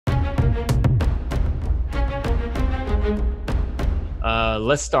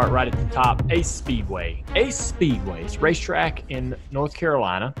Let's start right at the top. Ace Speedway. Ace Speedway. It's a racetrack in North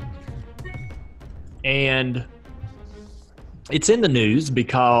Carolina. And it's in the news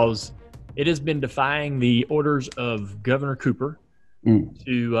because it has been defying the orders of Governor Cooper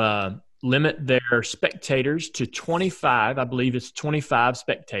to limit their spectators to 25. I believe it's 25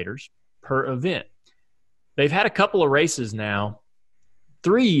 spectators per event. They've had a couple of races now,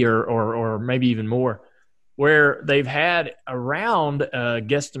 3 or maybe even more, where they've had around a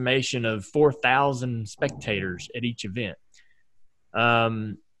guesstimation of 4,000 spectators at each event.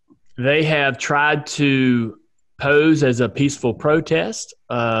 They have tried to pose as a peaceful protest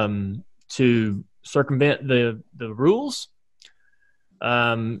to circumvent the rules.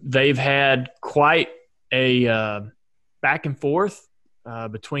 They've had quite a back and forth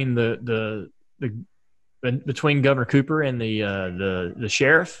between between Governor Cooper and the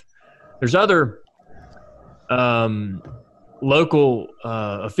sheriff. There's other local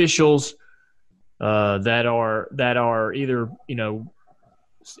officials that are either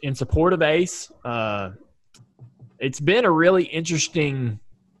in support of Ace. It's been a really interesting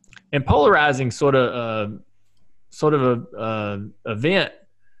and polarizing sort of event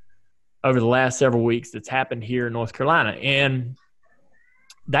over the last several weeks that's happened here in North Carolina, and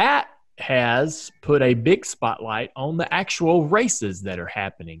that has put a big spotlight on the actual races that are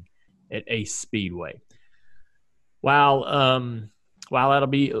happening at Ace Speedway. While that'll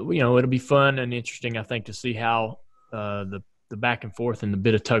be it'll be fun and interesting, I think, to see how the back and forth and the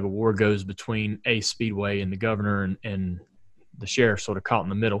bit of tug of war goes between Ace Speedway and the governor and the sheriff, sort of caught in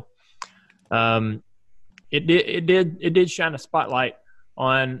the middle. It did shine a spotlight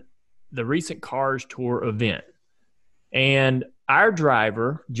on the recent Cars Tour event, and our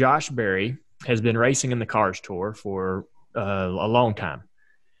driver Josh Berry has been racing in the Cars Tour for a long time.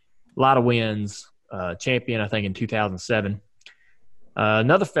 A lot of wins, champion I think in 2007.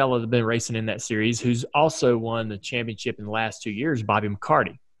 Another fellow that's been racing in that series who's also won the championship in the last 2 years, Bobby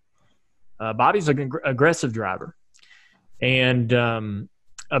McCarty. Bobby's an aggressive driver and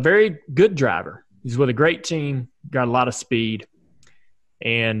a very good driver. He's with a great team, got a lot of speed,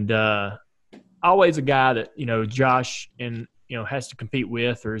 and always a guy that, Josh has to compete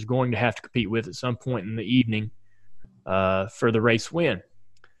with or is going to have to compete with at some point in the evening for the race win.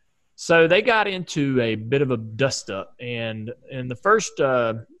 So they got into a bit of a dust-up, and in the first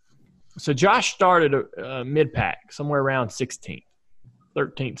so Josh started mid-pack, somewhere around 16th,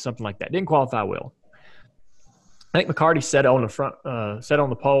 13th, something like that. Didn't qualify well. I think McCarty sat on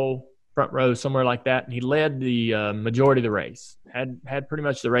the pole, front row, somewhere like that, and he led the majority of the race. Had pretty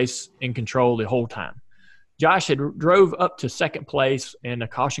much the race in control the whole time. Josh had drove up to second place, and a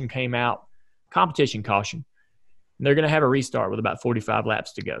caution came out, competition caution. And they're going to have a restart with about 45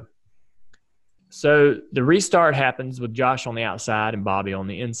 laps to go. So the restart happens with Josh on the outside and Bobby on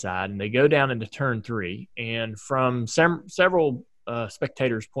the inside, and they go down into turn 3. And from several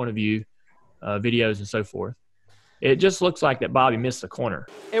spectators' point of view, videos and so forth, it just looks like that Bobby missed the corner.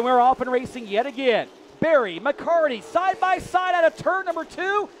 And we're off and racing yet again. Berry, McCarty, side by side out of turn number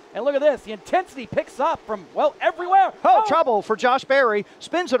 2. And look at this, the intensity picks up from, everywhere. Oh, trouble for Josh Berry.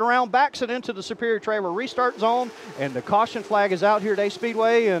 Spins it around, backs it into the superior trailer restart zone, and the caution flag is out here at Ace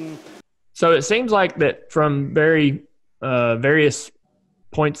Speedway. And so it seems like that from very various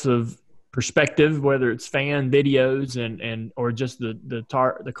points of perspective, whether it's fan videos and or just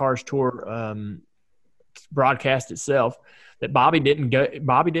the Cars Tour broadcast itself, that Bobby didn't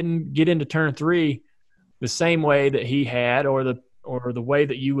get into turn 3 the same way that he had, or the way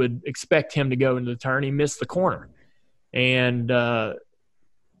that you would expect him to go into the turn. He missed the corner, and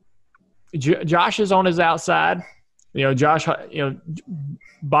Josh is on his outside.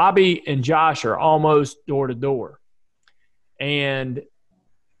 Bobby and Josh are almost door to door, and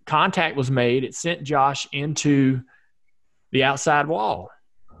contact was made. It sent Josh into the outside wall,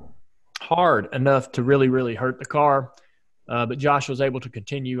 hard enough to really, really hurt the car, but Josh was able to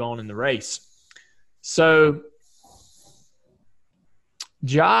continue on in the race. So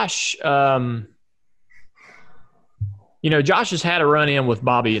Josh, Josh has had a run-in with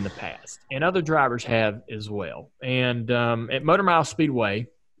Bobby in the past, and other drivers have as well. And at Motor Mile Speedway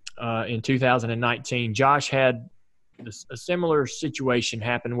in 2019, Josh had a similar situation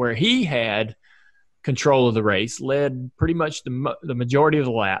happen where he had control of the race, led pretty much the majority of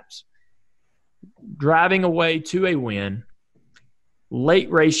the laps, driving away to a win.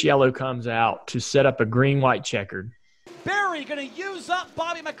 Late race yellow comes out to set up a green-white checkered. Berry going to use up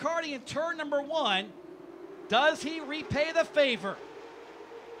Bobby McCarty in turn number 1. Does he repay the favor?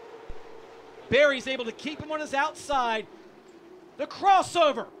 Berry's able to keep him on his outside. The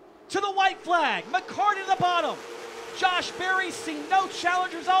crossover to the white flag. McCarty to the bottom. Josh Berry seen no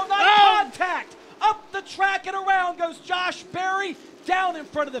challengers all night. Contact up the track and around goes Josh Berry down in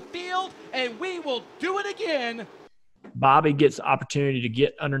front of the field, and we will do it again. Bobby gets the opportunity to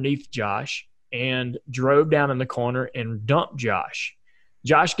get underneath Josh and drove down in the corner and dumped Josh.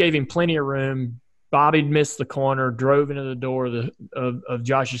 Josh gave him plenty of room. Bobby missed the corner, drove into the door of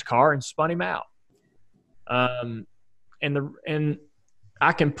Josh's car and spun him out. And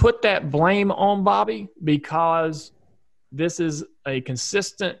I can put that blame on Bobby because this is a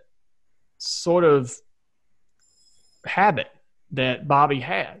consistent sort of habit that Bobby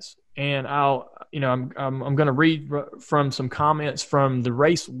has. And I'm going to read from some comments from the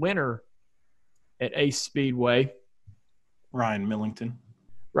race winner at Ace Speedway, Ryan Millington.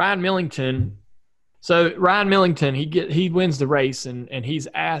 So Ryan Millington, he wins the race, and he's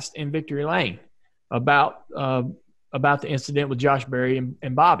asked in victory lane about the incident with Josh Berry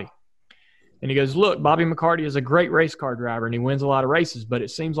and Bobby. And he goes, look, Bobby McCarty is a great race car driver, and he wins a lot of races, but it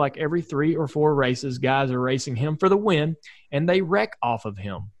seems like every 3 or 4 races, guys are racing him for the win, and they wreck off of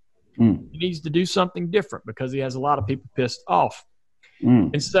him. He needs to do something different because he has a lot of people pissed off.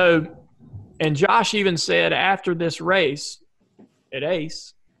 And Josh even said after this race at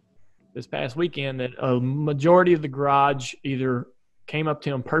Ace this past weekend that a majority of the garage either came up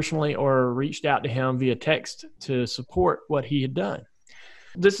to him personally or reached out to him via text to support what he had done.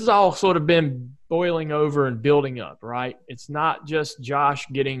 This has all sort of been boiling over and building up, right? It's not just Josh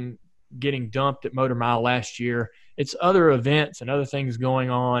getting dumped at Motor Mile last year. It's other events and other things going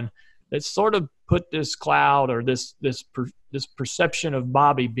on that sort of put this cloud or this perception of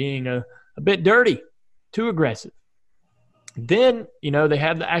Bobby being a bit dirty, too aggressive. Then, they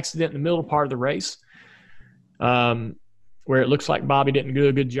had the accident in the middle part of the race where it looks like Bobby didn't do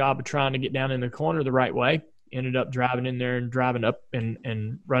a good job of trying to get down in the corner the right way. Ended up driving in there and driving up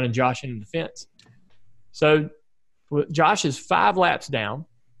and running Josh into the fence. So Josh is 5 laps down.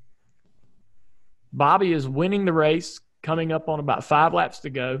 Bobby is winning the race, coming up on about 5 laps to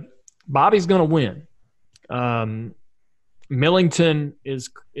go. Bobby's going to win. Millington is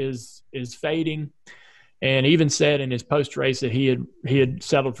fading, and even said in his post race that he had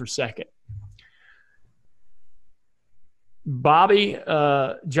settled for second.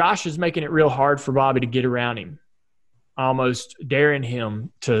 Josh is making it real hard for Bobby to get around him, almost daring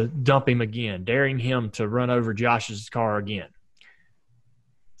him to dump him again, daring him to run over Josh's car again.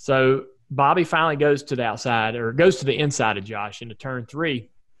 So Bobby finally goes to the outside, or goes to the inside of Josh into turn 3.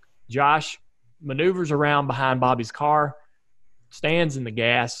 Josh maneuvers around behind Bobby's car, stands in the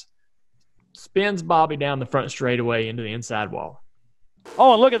gas, spins Bobby down the front straightaway into the inside wall.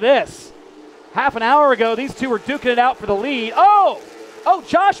 Oh, and look at this. Half an hour ago, these two were duking it out for the lead. Oh,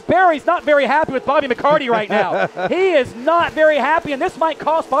 Josh Berry's not very happy with Bobby McCarty right now. He is not very happy, and this might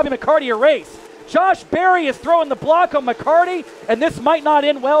cost Bobby McCarty a race. Josh Berry is throwing the block on McCarty, and this might not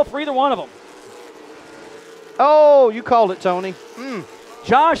end well for either one of them. Oh, you called it, Tony.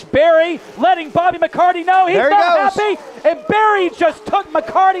 Josh Berry letting Bobby McCarty know he's not happy, and Berry just took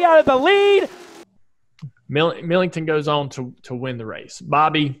McCarty out of the lead. Millington goes on to win the race.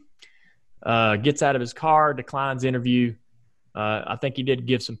 Bobby gets out of his car, declines interview. I think he did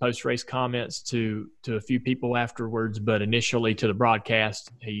give some post-race comments to a few people afterwards, but initially to the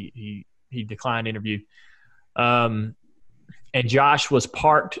broadcast, he declined interview. And Josh was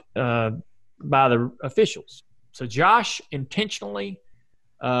parked by the officials. So Josh intentionally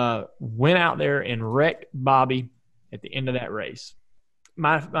went out there and wrecked Bobby at the end of that race.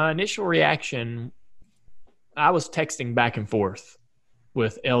 My initial reaction, I was texting back and forth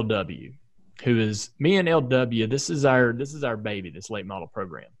with LW, who is me and LW. This is our baby, this late model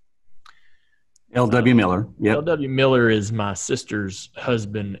program. LW Miller. Yep. LW Miller is my sister's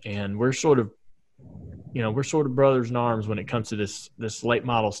husband, and we're sort of brothers in arms when it comes to this late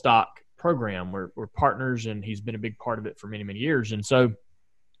model stock program. We're partners, and he's been a big part of it for many, many years. And so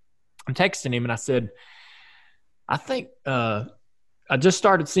I'm texting him, and I said, I think I just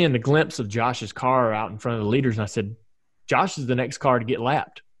started seeing the glimpse of Josh's car out in front of the leaders, and I said, Josh is the next car to get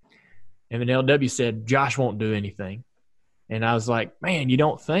lapped. And then LW said, Josh won't do anything. And I was like, man, you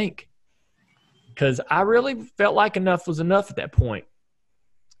don't think? Because I really felt like enough was enough at that point.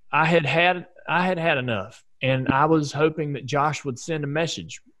 I had had enough, and I was hoping that Josh would send a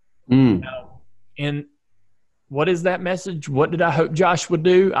message. And what is that message? What did I hope Josh would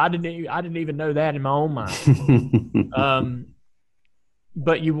do? I didn't even know that in my own mind.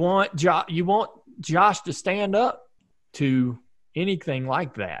 But you want Josh to stand up to anything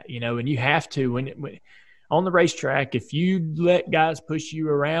like that, and you have to when on the racetrack. If you let guys push you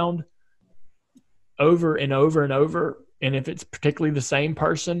around over and over and over, and if it's particularly the same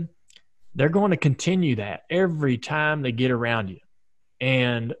person, they're going to continue that every time they get around you.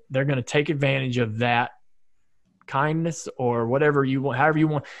 And they're going to take advantage of that kindness or whatever you want, however you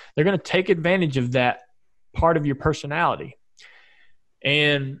want. They're going to take advantage of that part of your personality.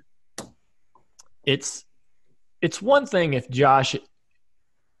 And it's one thing if Josh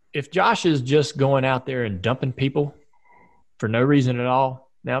is just going out there and dumping people for no reason at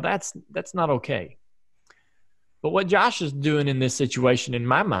all. Now that's not okay. But what Josh is doing in this situation, in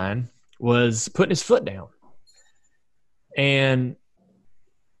my mind, was putting his foot down. And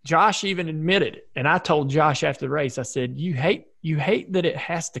Josh even admitted it. And I told Josh after the race, I said, you hate that it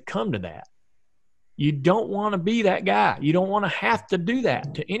has to come to that. You don't want to be that guy. You don't want to have to do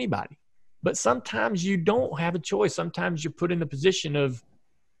that to anybody. But sometimes you don't have a choice. Sometimes you're put in the position of,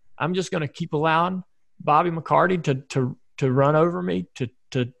 I'm just going to keep allowing Bobby McCarty to run over me,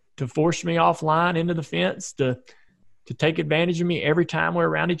 to force me offline into the fence, to take advantage of me every time we're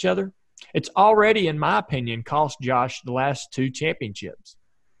around each other. It's already, in my opinion, cost Josh the last 2 championships.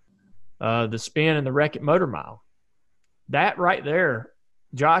 The spin and the wreck at Motor Mile. That right there,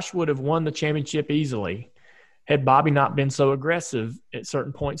 Josh would have won the championship easily had Bobby not been so aggressive at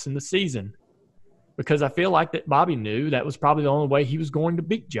certain points in the season. Because I feel like that Bobby knew that was probably the only way he was going to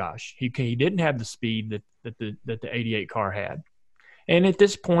beat Josh. He didn't have the speed that the 88 car had. And at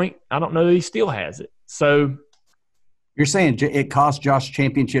this point, I don't know that he still has it. So you're saying it cost Josh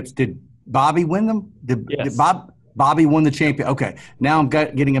championships. Did Bobby win them? Yes. Did Bobby won the champion? Okay. Now I'm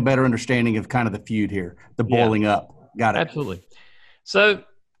getting a better understanding of kind of the feud here, the boiling up. Got it. Absolutely. So,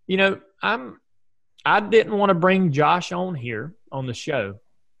 I didn't want to bring Josh on here on the show.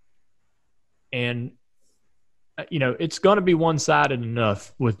 And, it's going to be one-sided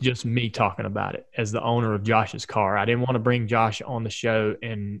enough with just me talking about it as the owner of Josh's car. I didn't want to bring Josh on the show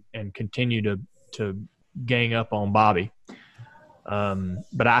and continue to gang up on Bobby.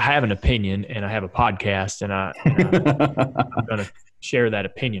 But I have an opinion, and I have a podcast, and I'm going to share that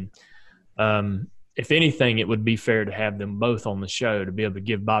opinion. If anything, it would be fair to have them both on the show to be able to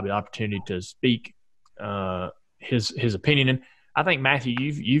give Bobby the opportunity to speak his opinion. And I think, Matthew,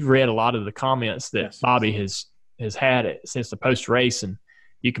 you've read a lot of the comments that Bobby has had since the post race, and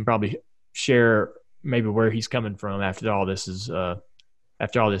you can probably share maybe where he's coming from after all this has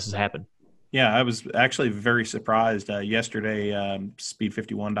happened. Yeah, I was actually very surprised. Yesterday,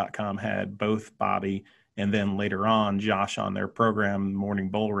 Speed51.com had both Bobby and then later on Josh on their program, Morning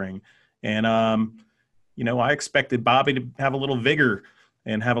Bull Ring. And, I expected Bobby to have a little vigor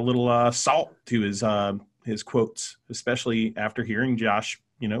and have a little salt to his quotes, especially after hearing Josh,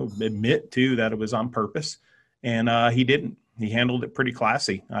 admit too that it was on purpose. And he didn't. He handled it pretty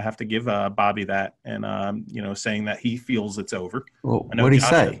classy. I have to give Bobby that. And, saying that he feels it's over. Well, what did he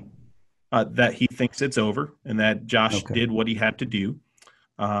say? That he thinks it's over and that Josh did what he had to do,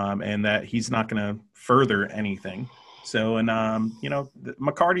 and that he's not going to further anything. So, and,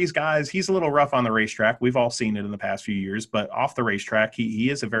 McCarty's guys, he's a little rough on the racetrack. We've all seen it in the past few years, but off the racetrack, he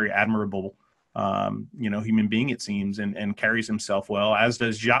is a very admirable, human being, it seems, and carries himself well, as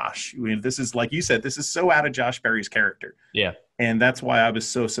does Josh. I mean, this is, like you said, this is so out of Josh Berry's character. Yeah. And that's why I was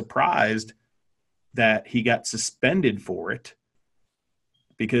so surprised that he got suspended for it.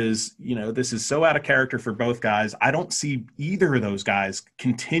 Because, this is so out of character for both guys. I don't see either of those guys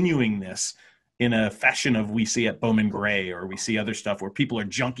continuing this in a fashion of we see at Bowman Gray or we see other stuff where people are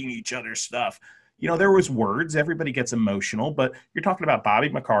junking each other's stuff. There was words. Everybody gets emotional. But you're talking about Bobby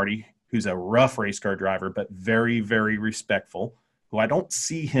McCarty, who's a rough race car driver, but very, very respectful, who I don't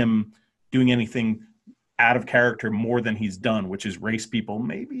see him doing anything out of character more than he's done, which is race people,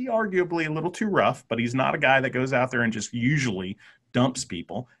 maybe arguably a little too rough, but he's not a guy that goes out there and just usually dumps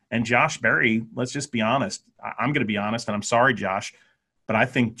people. And Josh Berry, let's just be honest. I'm going to be honest, and I'm sorry, Josh, but I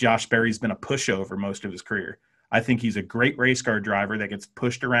think Josh Berry's been a pushover most of his career. I think he's a great race car driver that gets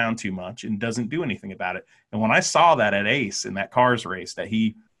pushed around too much and doesn't do anything about it. And when I saw that at Ace in that Cars race, that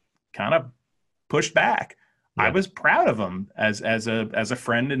he kind of pushed back, I was proud of him as a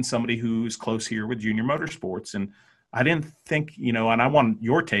friend and somebody who's close here with Junior Motorsports. And I didn't think, and I want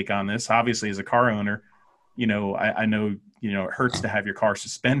your take on this, obviously, as a car owner. I know, it hurts to have your car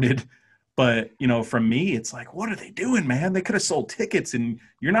suspended, but, from me, it's like, what are they doing, man? They could have sold tickets, and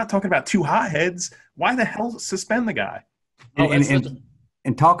you're not talking about 2 hotheads. Why the hell suspend the guy?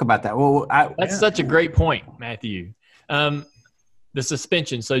 And talk about that. Well, that's such a great point, Matthew. The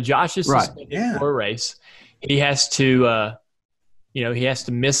suspension. So Josh is suspended for a race. He has to,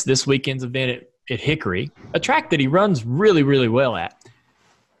 miss this weekend's event at Hickory, a track that he runs really, really well at.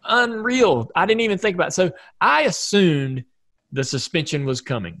 Unreal. I didn't even think about it. So I assumed the suspension was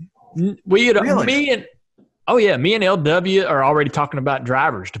coming. Oh, yeah. Me and LW are already talking about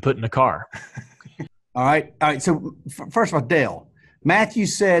drivers to put in the car. All right. So first of all, Dale, Matthew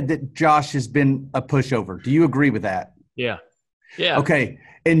said that Josh has been a pushover. Do you agree with that? Yeah. Yeah. Okay.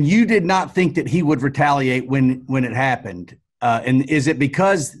 And you did not think that he would retaliate when it happened. And is it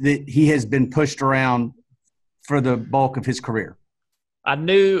because that he has been pushed around for the bulk of his career? I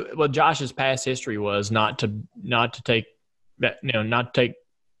knew what Josh's past history was not to take that, not to take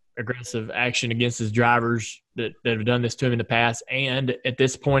aggressive action against his drivers that have done this to him in the past. And at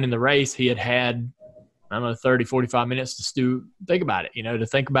this point in the race, he had, I don't know, 30, 45 minutes to think about it, to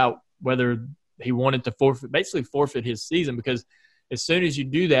think about whether he wanted to forfeit his season, because as soon as you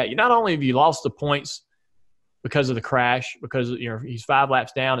do that, you not only have you lost the points because of the crash, because he's 5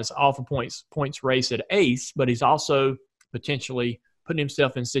 laps down, it's all for points race at Ace, but he's also potentially putting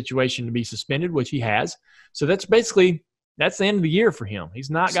himself in a situation to be suspended, which he has. So that's the end of the year for him. He's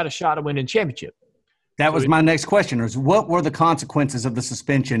not got a shot at winning championship. That was my next question, is what were the consequences of the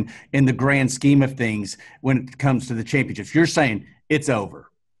suspension in the grand scheme of things when it comes to the championships? You're saying it's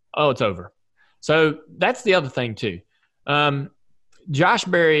over. Oh, it's over. So that's the other thing too. Josh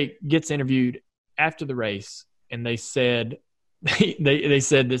Berry gets interviewed after the race, and they said, they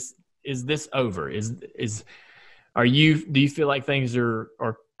said, is this over? Do you feel like things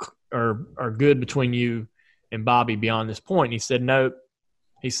are good between you and Bobby beyond this point? And he said, no.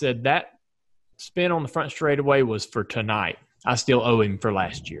 He said that spin on the front straightaway was for tonight. I still owe him for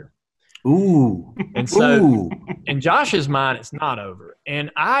last year. Ooh. And so in Josh's mind, it's not over.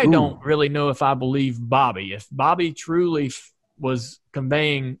 And I don't really know if I believe Bobby. If Bobby truly was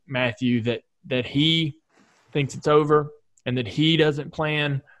conveying, Matthew, that he thinks it's over and that he doesn't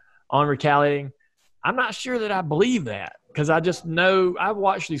plan on retaliating, I'm not sure that I believe that, because I just know I've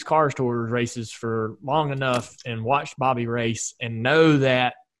watched these Cars Tour races for long enough and watched Bobby race and know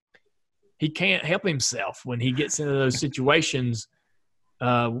that he can't help himself when he gets into those situations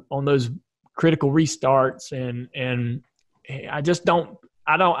on those critical restarts. And I just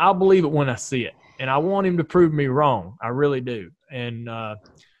I'll believe it when I see it. And I want him to prove me wrong. I really do. And I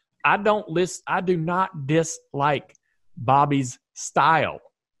do not dislike Bobby's style.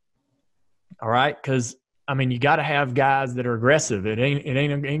 All right. Cause you got to have guys that are aggressive. It ain't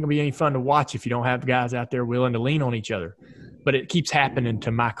gonna be any fun to watch if you don't have guys out there willing to lean on each other, but it keeps happening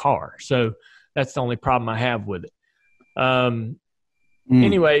to my car. So that's the only problem I have with it.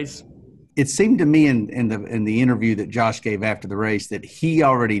 Anyways, it seemed to me in the interview that Josh gave after the race that he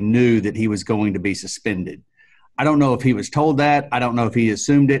already knew that he was going to be suspended. I don't know if he was told that. I don't know if he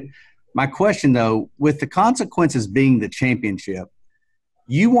assumed it. My question, though, with the consequences being the championship,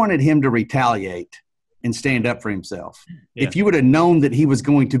 you wanted him to retaliate and stand up for himself. Yeah. If you would have known that he was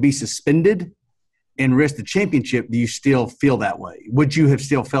going to be suspended and risk the championship, do you still feel that way? Would you have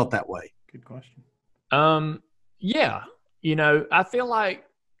still felt that way? Good question. Yeah. I feel like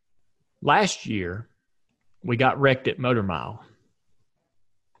last year we got wrecked at Motor Mile.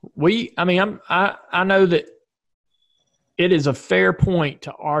 I know that it is a fair point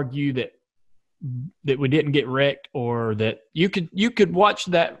to argue that we didn't get wrecked, or that you could watch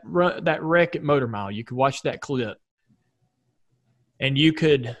that wreck at Motor Mile. You could watch that clip and you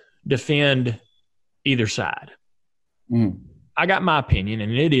could defend either side. I got my opinion,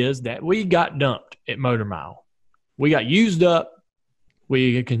 and it is that we got dumped at Motor Mile. We got used up.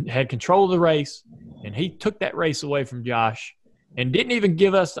 We had control of the race, and he took that race away from Josh and didn't even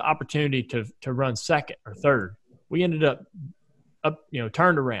give us the opportunity to run second or third. We ended up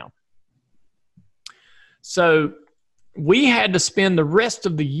turned around. So we had to spend the rest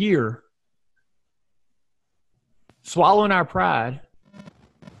of the year swallowing our pride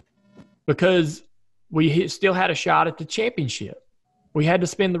because we still had a shot at the championship. We had to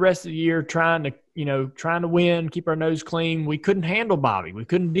spend the rest of the year trying to win, keep our nose clean. We couldn't handle Bobby. We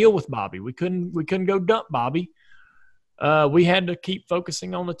couldn't deal with Bobby. We couldn't go dump Bobby. We had to keep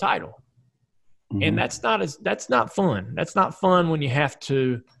focusing on the title. Mm-hmm. And that's not fun. That's not fun when you have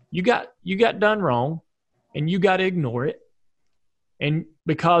to, you got done wrong and you got to ignore it. And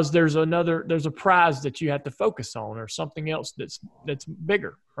because there's a prize that you have to focus on, or something else that's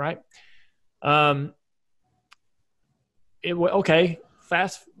bigger, right? That's okay.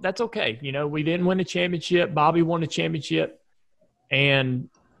 We didn't win the championship. Bobby won the championship, and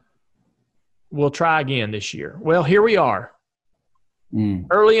we'll try again this year. Well, here we are.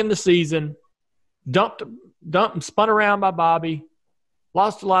 Early in the season, dumped and spun around by Bobby,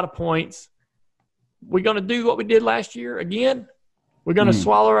 lost a lot of points. We're going to do what we did last year again. We're going to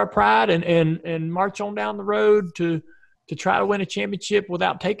swallow our pride and march on down the road to try to win a championship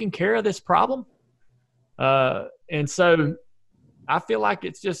without taking care of this problem. And so I feel like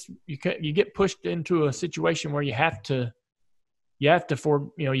it's just you get pushed into a situation where you have to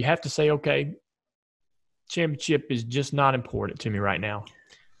say, okay, championship is just not important to me right now.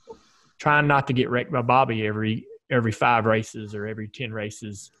 Trying not to get wrecked by Bobby every 5 races or every 10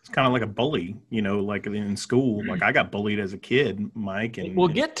 races. It's kind of like a bully, like in school. Like I got bullied as a kid, Mike. And we'll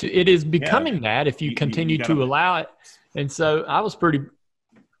get to it. Is becoming that if you continue to allow it. And so I was pretty.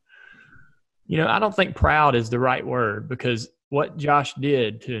 I don't think proud is the right word, because what Josh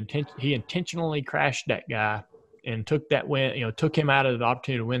did he intentionally crashed that guy and took that win, took him out of the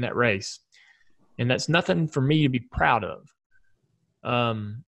opportunity to win that race. And that's nothing for me to be proud of.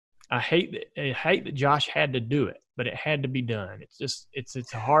 I hate that Josh had to do it, but it had to be done.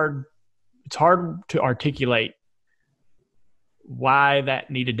 It's hard to articulate why that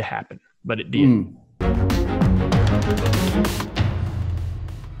needed to happen, but it did.